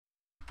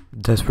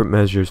Desperate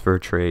measures for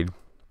a trade.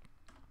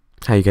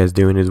 How you guys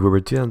doing? Is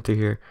Wilbur2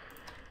 here,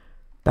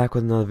 back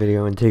with another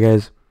video. And today,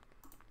 guys,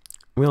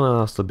 we only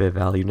lost a bit of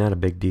value, not a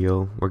big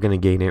deal. We're gonna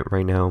gain it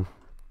right now.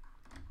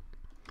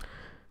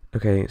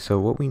 Okay, so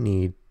what we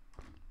need,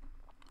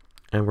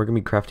 and we're gonna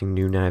be crafting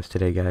new knives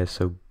today, guys.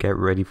 So get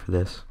ready for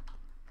this.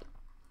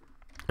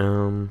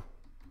 Do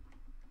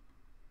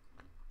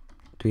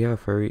we have a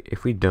furry?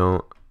 If we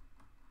don't,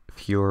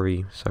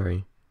 Fury.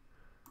 Sorry,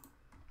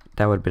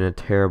 that would have been a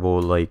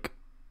terrible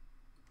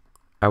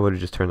I would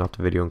have just turned off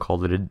the video and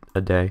called it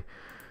a day.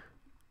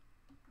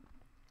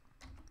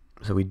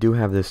 So we do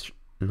have this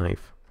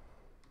knife.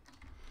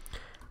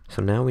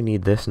 So now we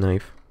need this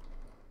knife.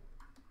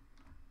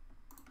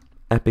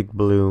 Epic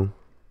Blue,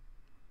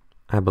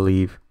 I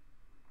believe.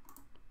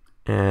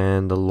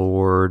 And the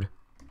Lord.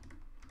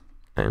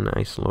 And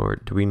Ice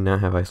Lord. Do we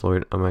not have Ice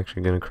Lord? I'm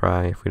actually gonna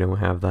cry if we don't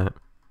have that.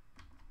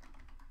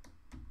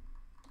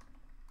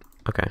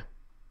 Okay.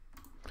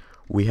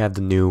 We have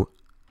the new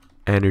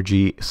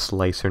energy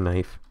slicer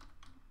knife.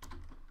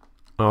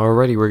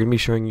 Alrighty, we're gonna be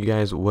showing you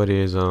guys what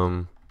is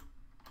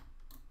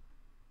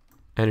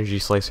energy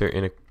slicer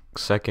in a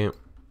second.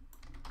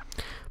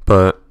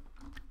 But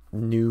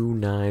new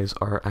knives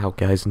are out,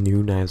 guys.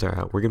 New knives are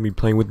out. We're gonna be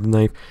playing with the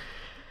knife,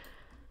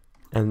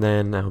 and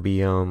then I'll be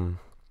showing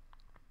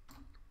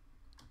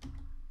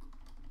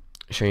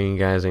you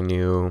guys a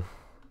new.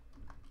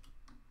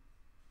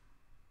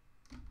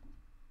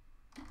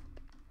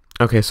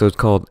 Okay, so it's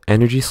called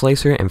Energy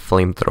Slicer and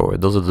Flamethrower.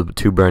 Those are the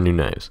two brand new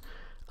knives.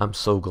 I'm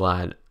so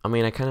glad. I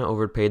mean, I kind of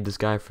overpaid this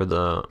guy for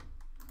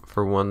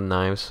one of the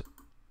knives,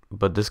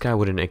 but this guy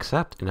wouldn't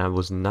accept, and I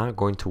was not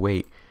going to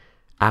wait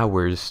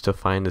hours to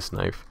find this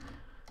knife.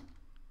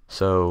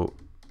 So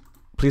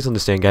please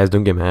understand, guys.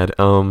 Don't get mad.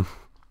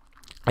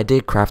 I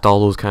did craft all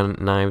those kind of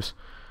knives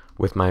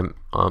with my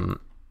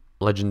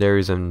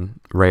legendaries and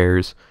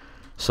rares,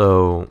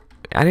 so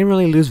I didn't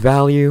really lose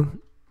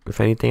value.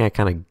 If anything, I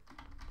kind of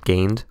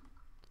gained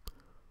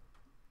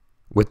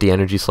with the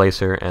energy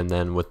slicer, and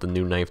then with the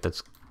new knife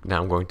that's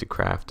now I'm going to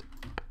craft.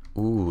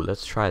 Ooh,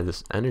 let's try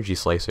this energy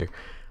slicer.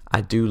 I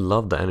do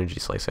love the energy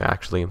slicer,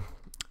 actually.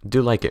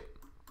 Do like it.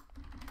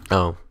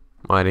 Oh,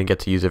 well, I didn't get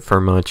to use it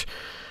for much,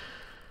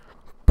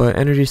 but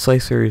energy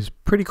slicer is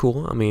pretty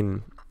cool. I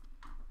mean,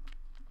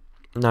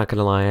 not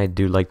gonna lie, I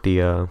do like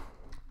the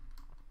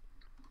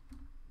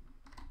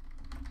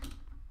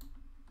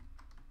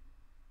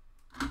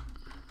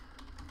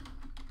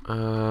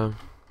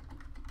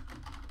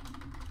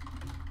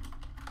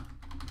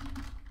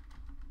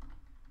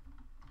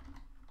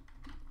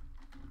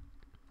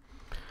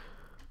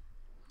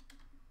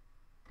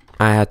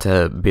I had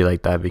to be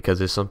like that because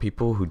there's some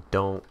people who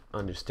don't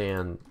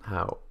understand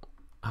how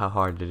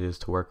hard it is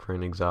to work for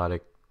an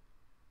exotic.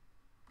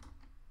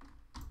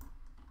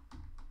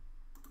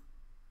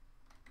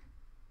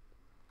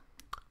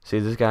 See,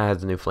 this guy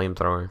has a new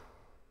flamethrower.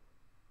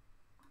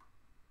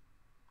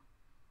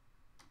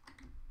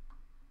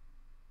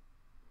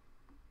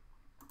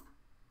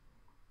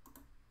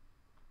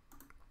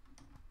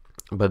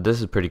 But this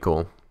is pretty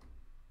cool.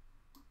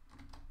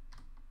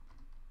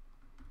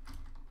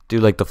 Do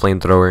like the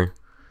flamethrower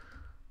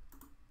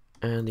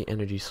and the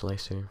energy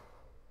slicer.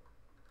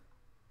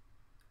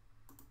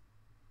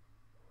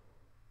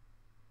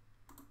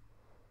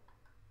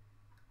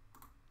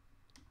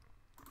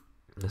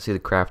 Let's see the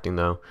crafting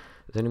though.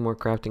 Is there any more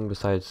crafting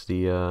besides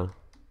the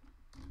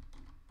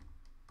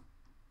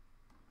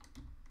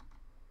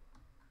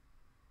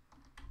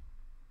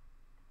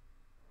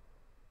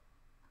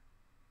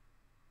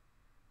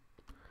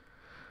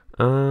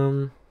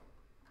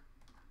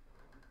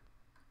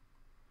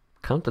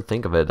come to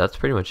think of it, that's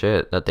pretty much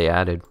it that they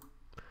added.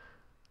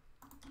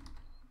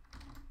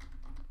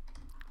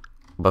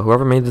 But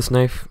whoever made this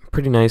knife,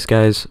 pretty nice,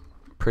 guys.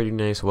 Pretty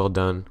nice, well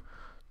done.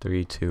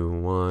 3, 2,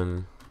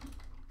 1.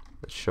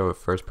 Let's show it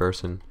first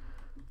person.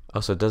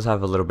 Also, it does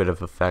have a little bit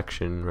of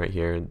affection right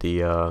here,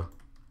 the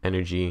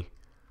energy.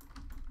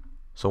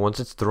 So once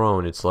it's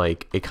thrown, it's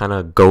like it kind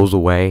of goes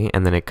away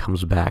and then it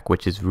comes back,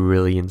 which is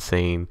really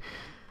insane.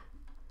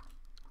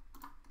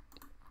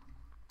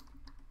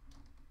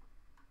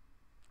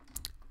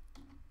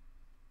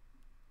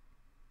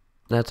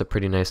 That's a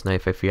pretty nice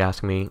knife if you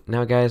ask me.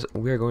 Now, guys,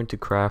 we are going to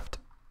craft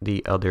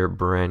the other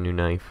brand new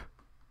knife.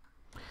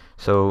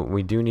 So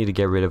we do need to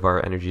get rid of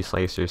our energy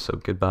slicer, so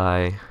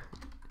goodbye.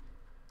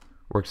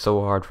 Worked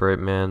so hard for it,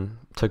 man.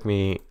 Took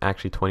me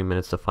actually 20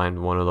 minutes to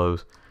find one of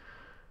those.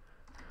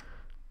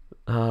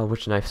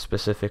 Which knife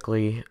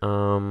specifically?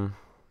 I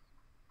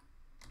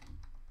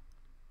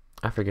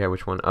forget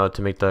which one.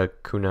 To make the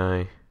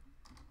kunai,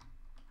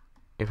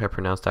 if I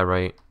pronounced that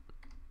right.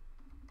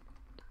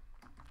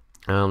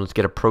 Let's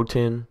get a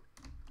proton,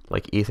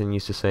 like Ethan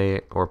used to say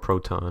it, or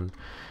proton.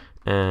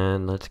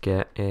 And let's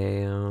get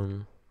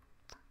a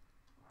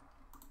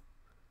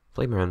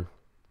flame run.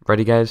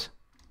 Ready, guys?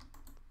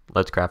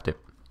 Let's craft it.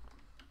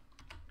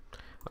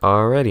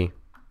 Alrighty.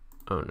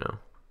 Oh no.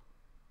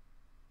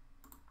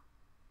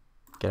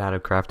 Get out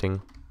of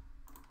crafting.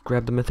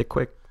 Grab the mythic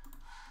quick.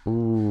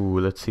 Ooh,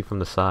 let's see from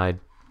the side.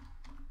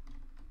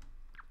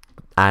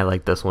 I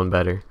like this one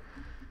better.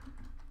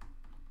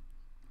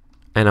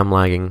 And I'm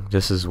lagging.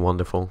 This is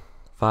wonderful.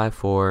 5,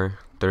 4,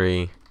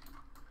 3.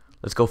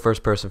 Let's go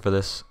first person for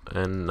this.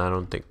 And I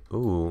don't think.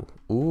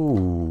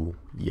 Ooh,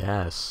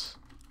 yes.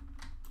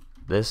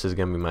 This is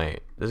gonna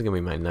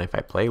be my knife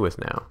I play with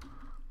now.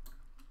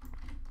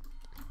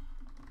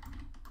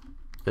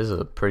 This is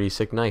a pretty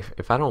sick knife.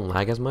 If I don't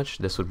lag as much,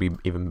 this would be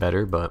even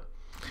better. But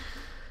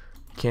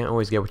you can't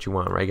always get what you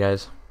want, right,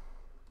 guys?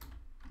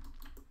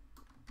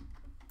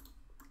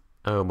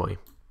 Oh boy.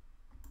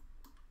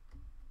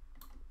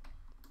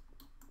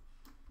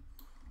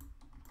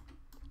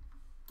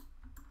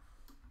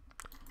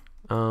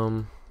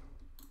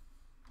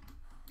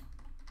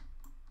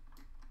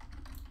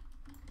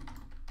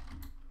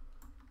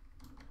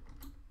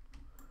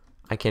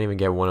 I can't even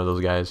get one of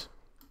those guys.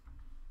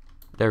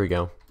 There we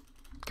go.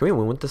 Can we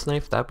win with this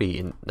knife? That'd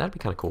be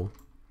kind of cool.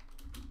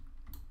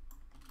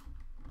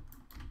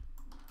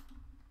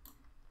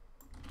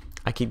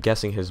 I keep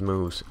guessing his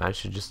moves. I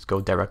should just go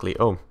directly.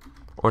 Oh,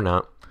 or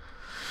not.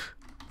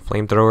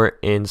 Flamethrower,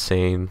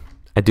 insane.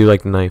 I do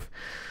like the knife.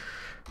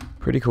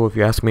 Pretty cool if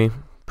you ask me.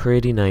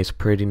 Pretty nice,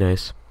 pretty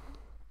nice.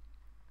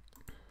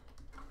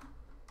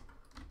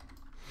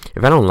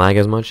 If I don't lag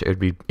as much, it would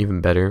be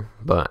even better.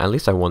 But at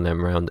least I won that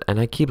round. And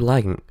I keep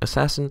lagging.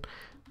 Assassin,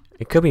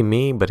 it could be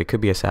me, but it could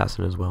be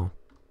Assassin as well.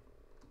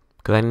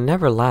 Because I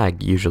never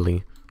lag,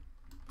 usually.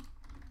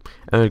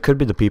 And it could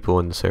be the people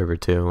in the server,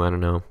 too. I don't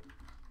know.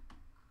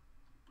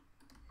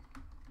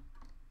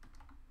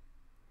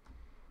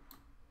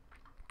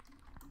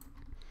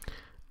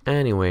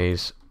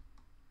 Anyways,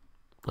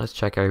 let's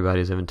check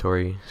everybody's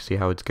inventory, see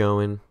how it's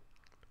going.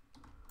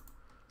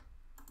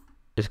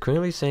 It's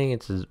currently saying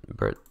it's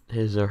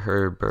his or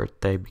her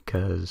birthday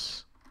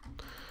because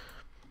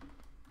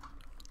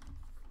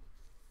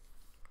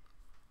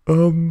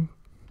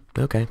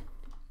okay.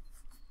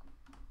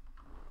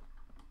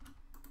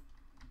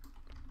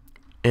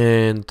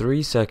 In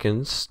 3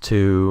 seconds,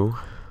 2,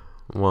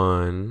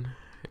 1,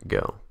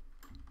 go.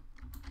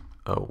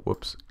 Oh,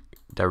 whoops.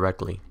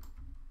 Directly.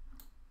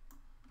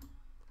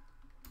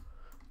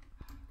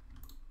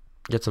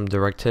 Get some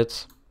direct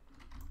hits.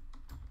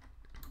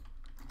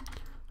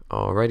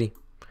 Alrighty.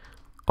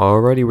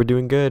 Alrighty, we're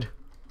doing good.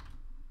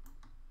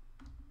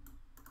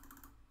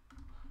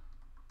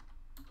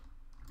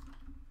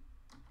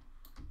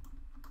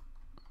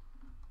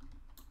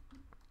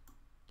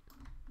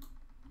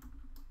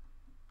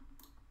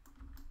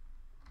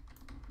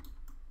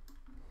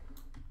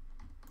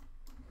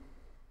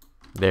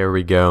 There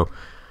we go.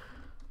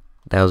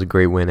 That was a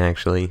great win,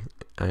 actually.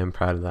 I am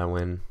proud of that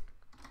win.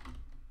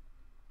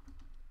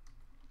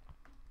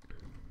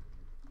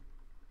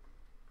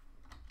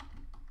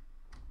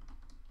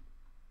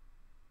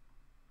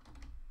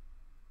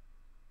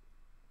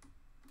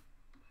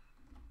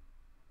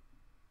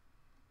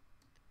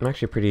 I'm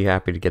actually pretty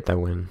happy to get that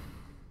win.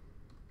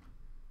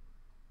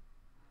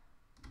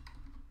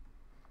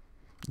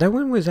 That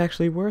win was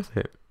actually worth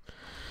it.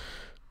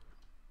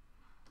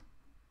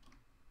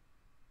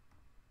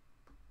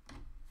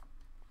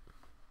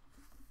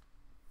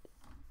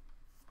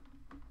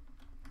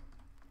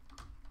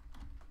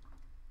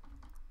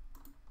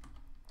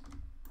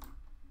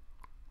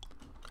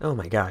 Oh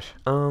my gosh.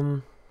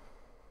 I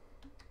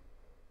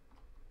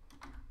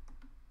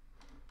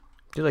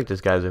do like this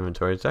guy's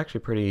inventory. It's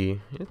actually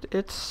pretty.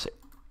 It's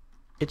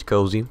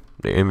cozy.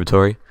 The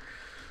inventory.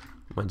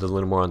 Mine's a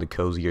little more on the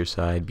cozier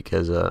side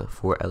because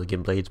 4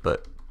 elegant blades,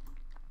 but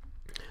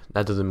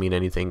that doesn't mean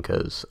anything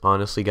because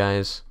honestly,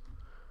 guys,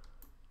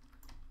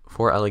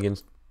 4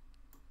 elegance.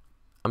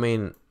 I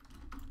mean,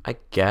 I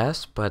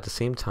guess, but at the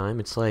same time,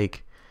 it's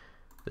like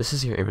this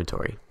is your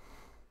inventory.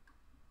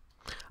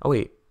 Oh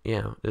wait,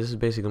 yeah, this is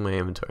basically my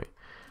inventory.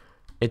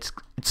 It's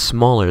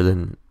smaller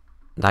than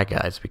that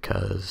guy's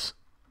because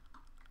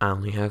I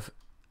only have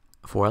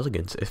 4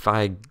 elegance. If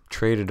I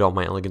traded all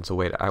my elegance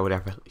away, I would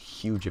have a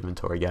huge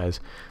inventory, guys.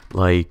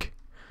 Like,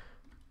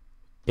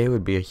 it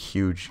would be a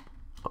huge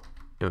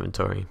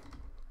inventory.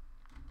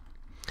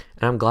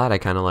 And I'm glad I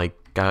kind of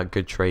like got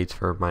good trades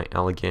for my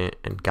elegant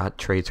and got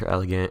trades for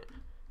elegant,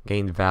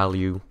 gained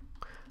value.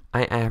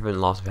 I haven't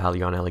lost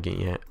value on elegant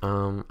yet. I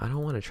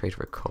don't want to trade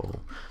for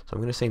coal, so I'm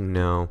gonna say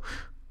no.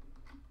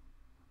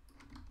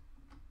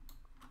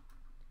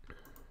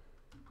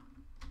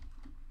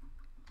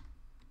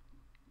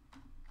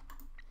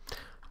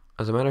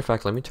 As a matter of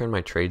fact, let me turn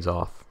my trades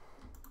off.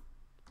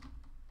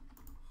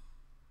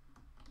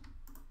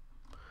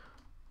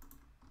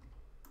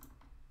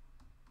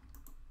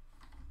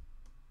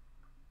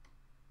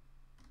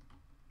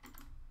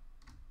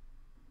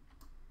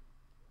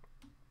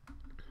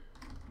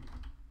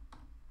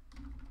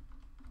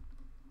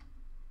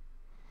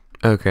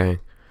 Okay.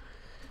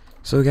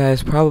 So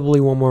guys, probably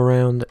one more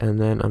round and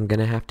then I'm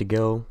gonna have to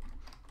go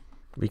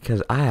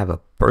because I have a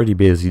pretty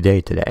busy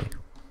day today.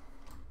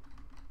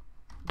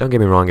 Don't get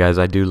me wrong, guys,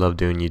 I do love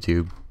doing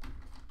YouTube.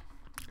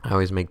 I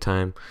always make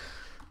time.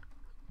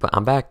 But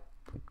I'm back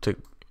to,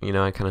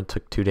 I kind of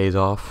took 2 days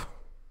off.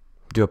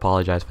 Do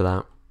apologize for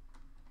that.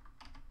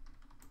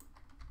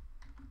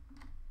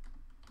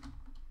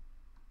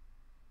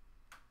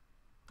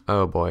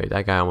 Oh boy,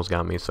 that guy almost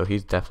got me, so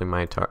he's definitely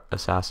my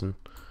assassin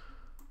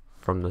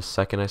from the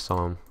second I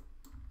saw him.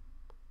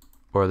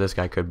 Or this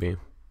guy could be.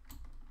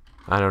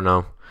 I don't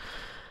know.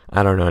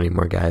 I don't know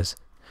anymore, guys.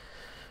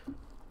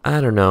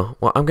 I don't know.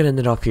 Well, I'm gonna end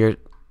it off here.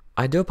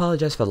 I do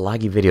apologize for the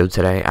laggy video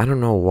today. I don't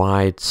know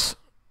why it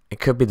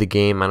could be the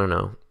game. I don't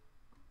know.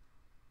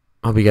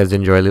 I hope you guys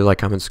enjoy. Leave a like,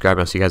 comment, subscribe.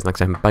 I'll see you guys next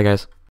time. Bye, guys.